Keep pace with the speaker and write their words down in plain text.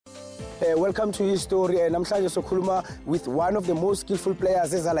Welcome to his story. Namhlanje sokhuluma with one of the most skillful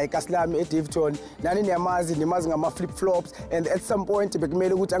players like Aslami eDivton. Nani niyamazi ngama flip-flops, and at some point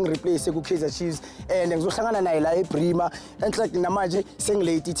bekumele ukuthi angireplace ku-Kaizer Chiefs and ngizohlangana naye la eBrima. Enhlaki namanje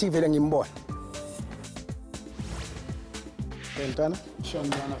sengilate ithi vele ngimbona. Ntwana? Sure,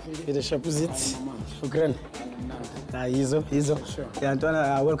 Ntwana. Ite shapuzit. Ukran. Yizo. Sure. Yeah,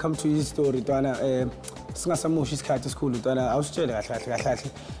 Ntwana, welcome to his story, Ntwana. Singasamushi isikhathi esikhulu, Ntwana. Awusitshele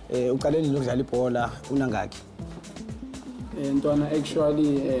kahle. Uqaleni lokudlala ibhola unangaki? Ntwana,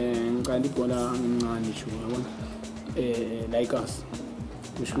 actually ngiqala ibhola ngincane ngisho yabona. Like us.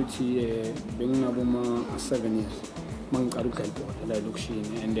 Kusho ukuthi benginabo 7 years. Mangiqala ukudlala ibhola la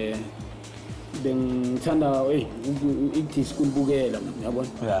lokushini and bengithanda ithi school bukela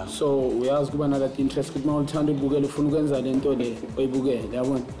yabona. So uyazi kuba nala interest ukuthi mawuthanda ubukela ufuna ukwenza lento le oyibukela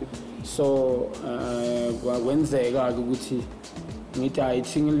yabona. So kwenzeka ukuthi ngithi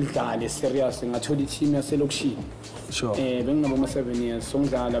ayithi ngilidlale serious ngathola i-team yaselokishini. Sure. Bengingabo 7 years so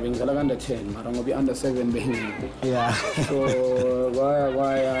ngidlala bengidlala under 10 mara ngoba under 7 bengingekho. Yeah. So waya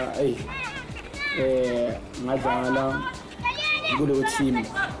ngadlala kuleyo team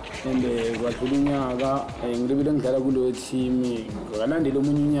and kwadlula unyaka ngilibele ngidlala kuleyo team ngalandela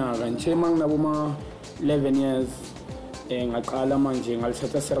omunye unyaka nje manginabo 11 years ngaqala manje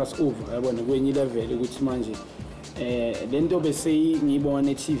ngalithatha serious over yabona kwenye level ukuthi manje lento bese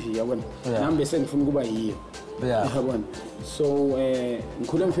ngiyibona eTV yabona nami bese ngifuna kuba yiyo yabona. So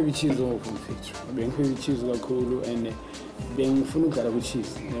ngikhule ngifebi cheese ngomfethu bengifebi cheese kakhulu and bengifuna ukudlala ku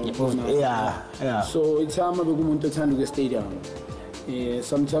Chiefs. Yeah. So ithama bekumuntu othanda ku stadium.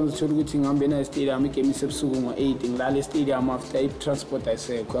 Sometimes uthola ukuthi ngihambe na stadium igame isebusuku ngo8 ngilala stadium after transport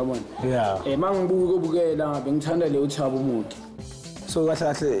ayisekho yabona. Mangibuka ubukela bengithanda le uThabo Muki. So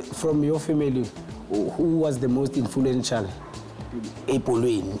kahle from your family who was the most influential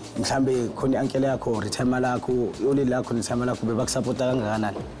ebholweni mhlambe khona uncle yakho retirement lakho yole lakho retirement lakho bebakusupporta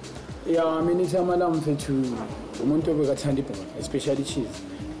kangakanani? Yeah, mina ithama lami mfethu umuntu obekathanda ibhola especially Chiefs.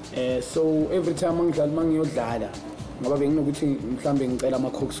 So every time mangiyodlala ngoba benginokuthi mhlambe ngicela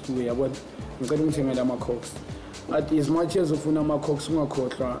ama-Cox kuwe yabona ngicela ungithengele ama-Cox but as much as ufuna ama-Cox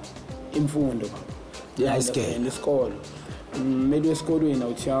ungakhohlwa imfundo isikolo mmeli wesikolweni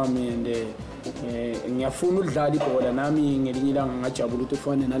awuthiyami and ngiyafuna ukudlala ibhola nami ngelinye ilanga ngajabula ukuthi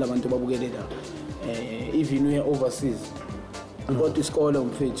ufane nalabantu babukelela even uye overseas kodwa isikolo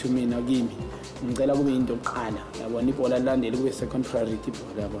mfethu mina kimi ngicela kube into yokuqala yabona ibhola lilandele kube second priority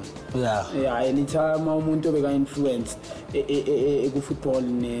ibhola yabona. Anytime umuntu obeka influence ku football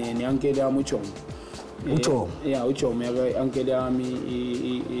ne uncle yami uJomo. uJomo yaka uncle yami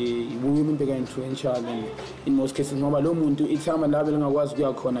ibuye umuntu obeka influential and in most cases ngoba lo muntu ithama labe lingakwazi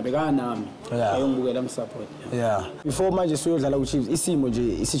kuya khona beka nami ayongibukela ngisupport. Before manje siyodlala ku Chiefs isimo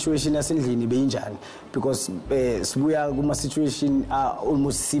nje isituation yasendlini beyinjani because sibuya kuma situation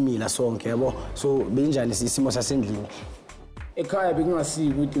almost similar sonke yabo so beyinjani isimo sasendlini? Ekhaya bekungasiyi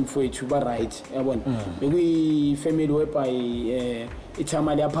ukuthi mfowethu ba right yabona bekuyi family whereby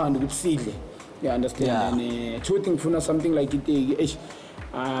ithama liyaphanda ukusidle you understand and two things ngifuna something like iteki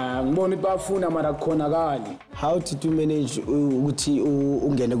ngibona bafuna mara khonakali. How did you manage ukuthi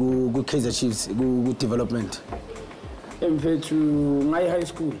ungene ku Kaizer Chiefs ku development? Mfethu ngayi high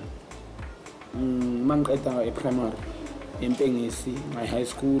school mangiqeda e-primary eMpengisi my high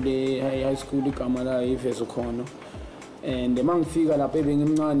school igama la iVeso Khono and mangifika lapha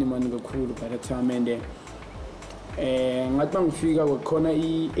ebengimncane manje kakhulu by the time and ngathi mangifika kwakhona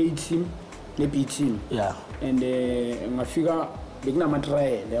i-A team ne-B team and ngafika bekunama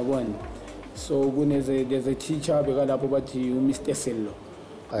trial yabona so there's a teacher beka lapho bathi uMr Sello.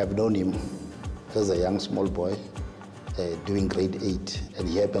 I have known him as a young small boy doing grade 8 and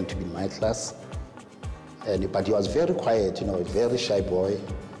he happened to be in my class but he was very quiet, a very shy boy,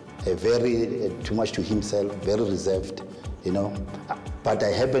 very too much to himself, very reserved, but I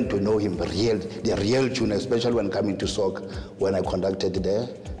happened to know him the real tune, especially when coming to soccer when I conducted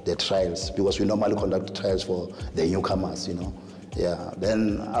the trials because we normally conduct trials for the newcomers,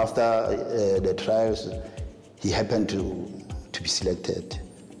 Then after the trials, he happened to be selected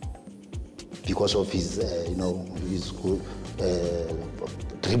because of his, his good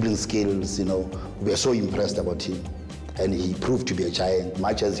dribbling skills. We were so impressed about him, and he proved to be a giant,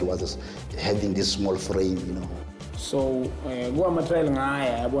 much as he was having this small frame. So, go trial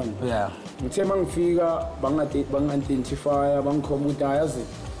ngaya yabona. Ngithe mangifika bang-identify bangikhomba ukuthi ayazi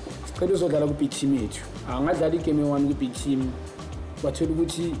sicela uzodlala ku-B team yethu. Angadlala igame one ku-B team. Bathola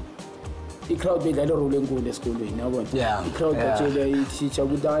ukuthi i-crowd bedlala role enkulu esikolweni yabona. I-crowd batshela i-teacher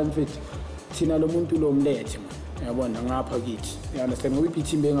ukuthi hayi mfethu thina lo muntu lo mlethe yabona ngapha kithi you understand ngoba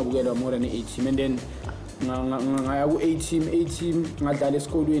i-B-team bengabukelwa more than 8 team and then ngaya ku-8 team ngadlala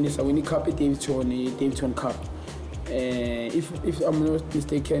esikolweni sawina i-cup i-Davidson Cup if I'm not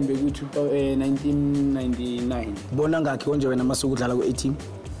mistaken bekuthi 1999 bona ngakhi konje wena masuku udlala ku-8 team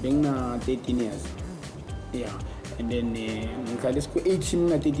bengina 13 years yeah and then ngidlala ku-8 team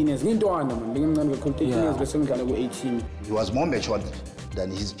na 13 years ngintwana man bengimncane kakhulu 13 years bese ngidlala ku-8 team. He was more matured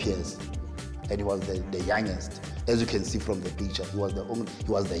than his peers and he was the youngest. As you can see from the picture, he was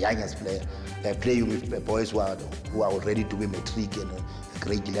the youngest player, playing with boys who are already doing matric and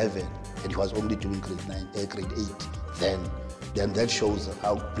grade 11, and he was only doing grade 8 then that shows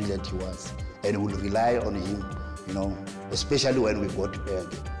how brilliant he was, and we'll rely on him, you know, especially when we got a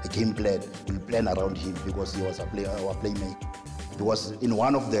game plan. We'll plan around him because he was our playmaker. Because in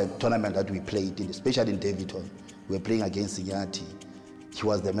one of the tournaments that we played in, especially in Davidson, we were playing against Sinyati. He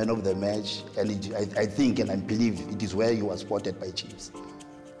was the man of the match, and I think and I believe it is where he was spotted by Chiefs.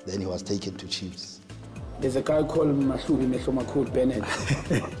 Then he was taken to Chiefs. There's a guy called Mahlubi Mehlomakul Bennett.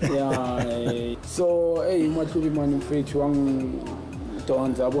 Yeah. So, hey, Mahlubi man mfethu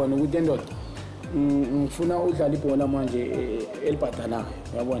wangidonsa yabona ukuthi endod ngifuna udlala ibhola manje elibhadalayo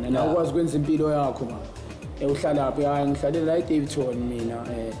yabona na ukwazi kwenza impilo yakho ma uhlala lapha hayi ngihlalela eDavidson mina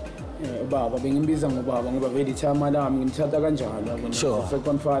baba bengimbiza ngobaba ngoba vele ithama lami ngimthatha kanjalo yabona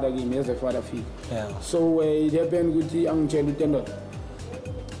second father kimi as a father figure. So it happened ukuthi angitshela uTendot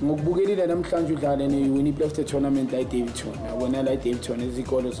ngokubukelile namhlanje udlala ne-win i-playoff tournament la eDavidson yabona la eDavidson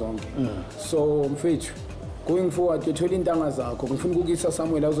izikolo zonke. So mfethu going forward uthola intanga zakho ngifuna ukukisa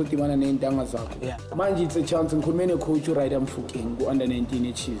somewhere la uzodibana neintanga zakho manje it's a chance ngikhulume ne-coach uRider Mfukeng ku-under 19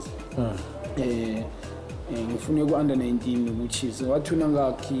 eChiefs ngifune ku-under 19 ku-Chiefs wathuna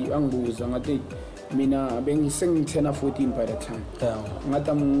ngakhi angibuza ngathi mina bengisengithena 14 by the time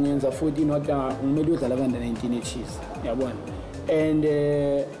ngathi ngenza 14 wathi ngimele udlala ku-under 19 eChiefs yabona and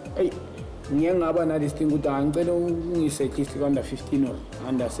ngiyangaba nalesi thing ukuthi angicela ungise at least under 15 or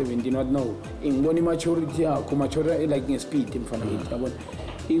under 17 wathi no ngibona i-maturity yakho mature like nge-speed mfana kithi yabona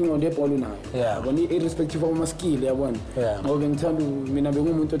ingqondo ebhola unayo yabona irrespective of ama-skill yabona ngoba bengithanda mina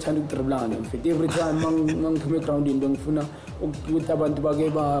bengumuntu othanda ukudriblana mfethu every time mangiphuma egroundini bengifuna ukuthi abantu bake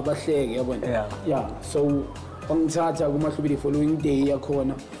bahleke yabona so bangithatha kuMahlubi the following day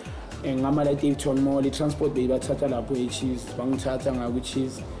yakhona ngama la Davidson Mall i-transport beyibathatha lapho eChiefs bangithatha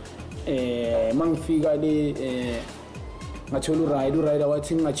ngaku-Chiefs mangifika le ngathola uRider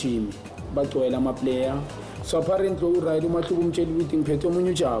wathi ngingajimi bagcwele ama-player so apparently uRider uMahlubi umtshela ukuthi ngiphethe omunye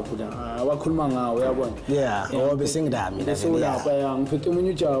uJabu la wakhuluma ngawo yabona ngoba besengidami la lapha ngiphethe omunye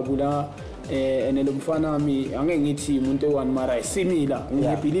uJabu la and lo mfana wami angeke ngithi umuntu one mara similar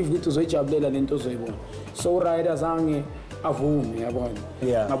ngibelieve ukuthi uzoyijabulela lento ozoyibona so uRider zange avume yabona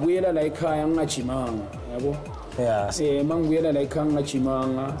ngabuyela la ekhaya ngingajimanga yabo mangibuyela la ekhaya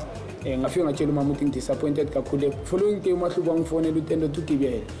ngingajimanga ngafika ngatshela umama ukuthi ngidisappointed kakhulu following day uMahlubi wangifonela uTendo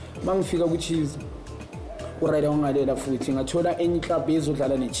Tugibele mangifika ku-Chiefs uRider wangalela futhi ngathola enye club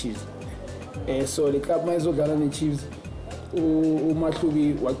ezodlala ne-Chiefs so le club mayizodlala ne-Chiefs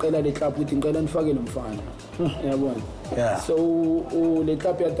uMahlubi waqela le club ukuthi ngicela nifake lo mfana yabona so le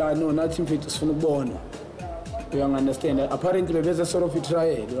club yathi no nathi mfethu sifuna ukubona you understand apparently bebeza sort of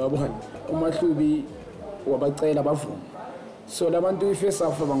i-trial yabona uMahlubi wabacela bavuma so labantu i-first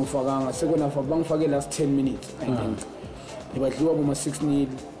half bangifakanga second half bangifake last 10 minutes I think ibadliwa boma 6-0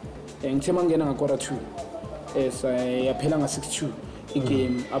 ngithe mangena nga-quarter 2 yaphela nga-6-2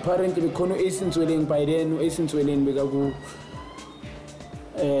 igame apparently bekhona u-Ace Ntsweleni by then u-Ace Ntsweleni bekaku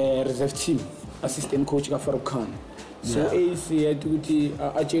reserve team assistant coach kaFarouk Khan so Ace yathi ukuthi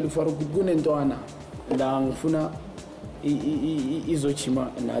atshela uFarouk ukuthi kunentwana la ngifuna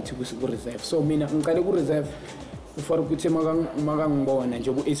izochima nathi ku-reserve so mina ngiqale ku-reserve uFarouk uthi makangibona nje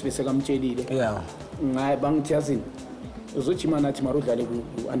u-Ace bese kamtshelile bangithi yazini uzochima nathi mara udlale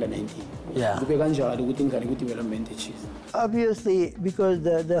ku-under 19 kube kanjalo ukuthi ngidlale ku-development eChiefs. Obviously because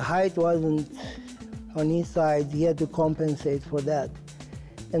the height wasn't on his side, he had to compensate for that,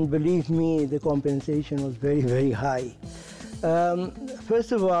 and believe me, the compensation was very, very high.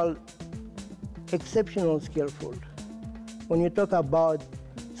 First of all, exceptional skillful. When you talk about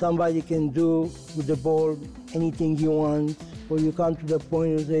somebody can do with the ball anything he wants, or you come to the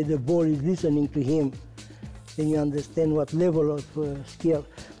point where say the ball is listening to him, then you understand what level of skill.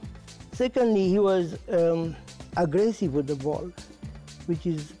 Secondly, he was aggressive with the ball, which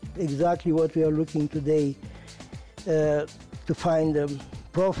is exactly what we are looking today to find a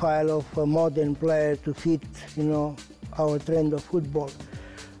profile of a modern player to fit, our trend of football.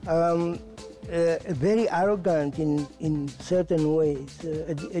 Very arrogant in certain ways.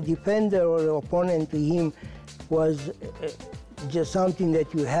 A defender or an opponent to him was just something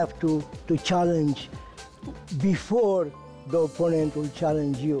that you have to challenge before the opponent will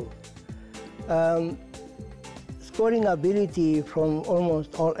challenge you. Scoring ability from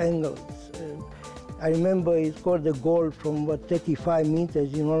almost all angles. I remember he scored the goal from 35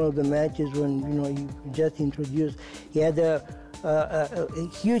 meters in one of the matches when you just introduced. He had a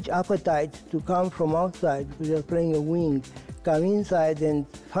huge appetite to come from outside because he was playing a wing, come inside and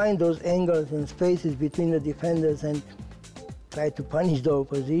find those angles and spaces between the defenders and try to punish the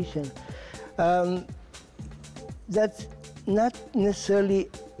opposition. That's not necessarily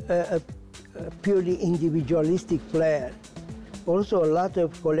a purely individualistic player. Also a lot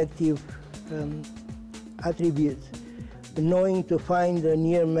of collective attributes. Knowing to find the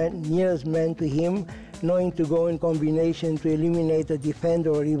nearest man to him, knowing to go in combination to eliminate a defender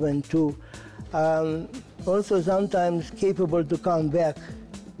or even two. Also sometimes capable to come back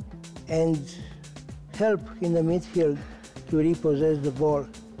and help in the midfield to repossess the ball.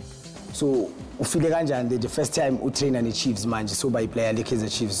 So ufile kanjani the first time utrain the Chiefs manje so by player like the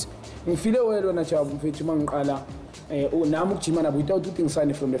Chiefs? Ngifile well na Jabu mfethu mangiqala nami ukujima nabo without doing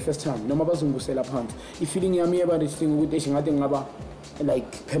sign from the first time noma bazongibusela phansi ifeeling yami yaba lesithing ukuthi eshingathi ngaba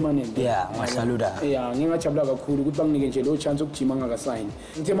like permanent. Yeah, masaluda. Yeah, ngingajabula kakhulu ukuthi banginike nje lo chance ukujima ngakasign.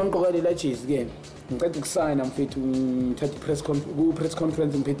 Ngithe mangiqoka le jersey ke ngicela ukusayina mfethu ngithatha press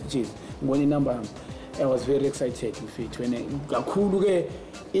conference ngiphethe jersey ngibona inamba yami. I was very excited mfethu wena kakhulu ke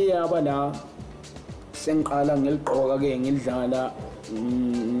iyaba la sengiqala ngeliqoka ke ngidlala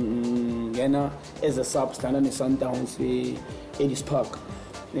ngena as a sub sidlala ne Sundowns Ellis Park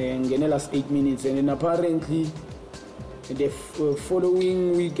ngene last 8 minutes and then apparently the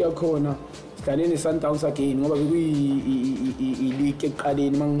following week yakhona sidlale ne Sundowns again ngoba league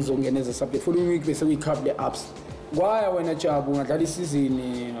eqaleni mangizongena as a sub the following week bese we cup the ups kwaya wena Jabu ngadlala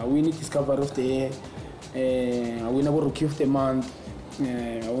isizini win discovery of the year win abo rookie of the month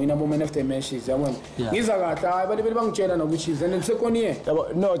win abo man of the matches yabona ngiza kahle hayi balibele bangitshela nokuthi and then second year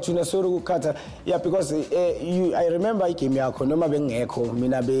no Junior sorry ukukhatha yeah because I remember igame yakho noma bengekho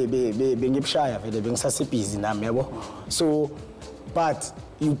mina bengibushaya vele bengisase busy nami yabo so but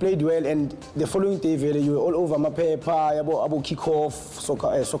you played well and the following day vele you were all over amaphepha yabo abo kick off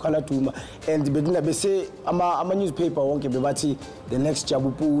soccer laduma and begina bese ama newspaper wonke bebathi the next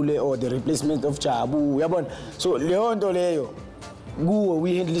Jabu Pule or the replacement of Jabu yabona so leyo nto leyo kuwe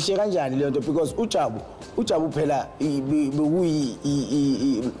uyihandlishe kanjani leyo nto because uJabu phela bekuyi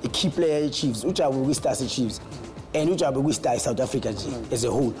key player Chiefs uJabu ku Stars Chiefs and uJabu ku Stars South Africa nje as a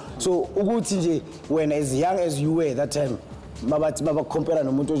whole so ukuthi nje when as young as you were that time mabathi baba compare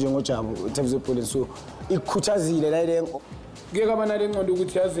nomuntu njengo Jabu in terms of Pule so ikhuthazile la ile ke kabana lenqondo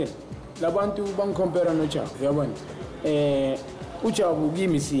ukuthi yazi labantu bangicompare no Jabu yabona uJabu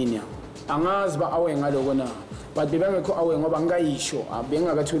kimi senior angazi ba awe ngaloko na but bebengekho awe ngoba ngayisho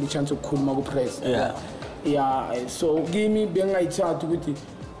bengakatholi chance ukukhuluma ku press yeah so kimi bengayithatha ukuthi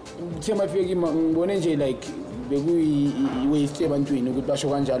thema feki ngibone nje like bekuyi waste ebantwini ukuthi basho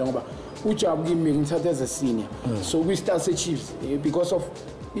kanjalo ngoba uJabu kimi ngithatha as a senior so we start Chiefs because of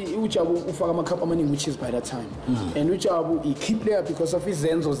uJabu ufaka amakhapha amaningi which is by that time and uJabu i key player because of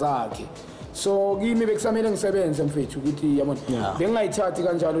izenzo zakhe so kimi bekusamele ngisebenze mfethu ukuthi yabona bengayithathi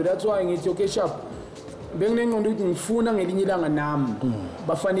kanjalo that's why ngithi okay sharp benginengqondo ukuthi ngifuna ngelinye ilanga nami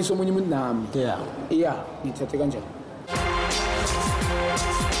bafanisa omunye umuntu nami yeah ngithathe kanjalo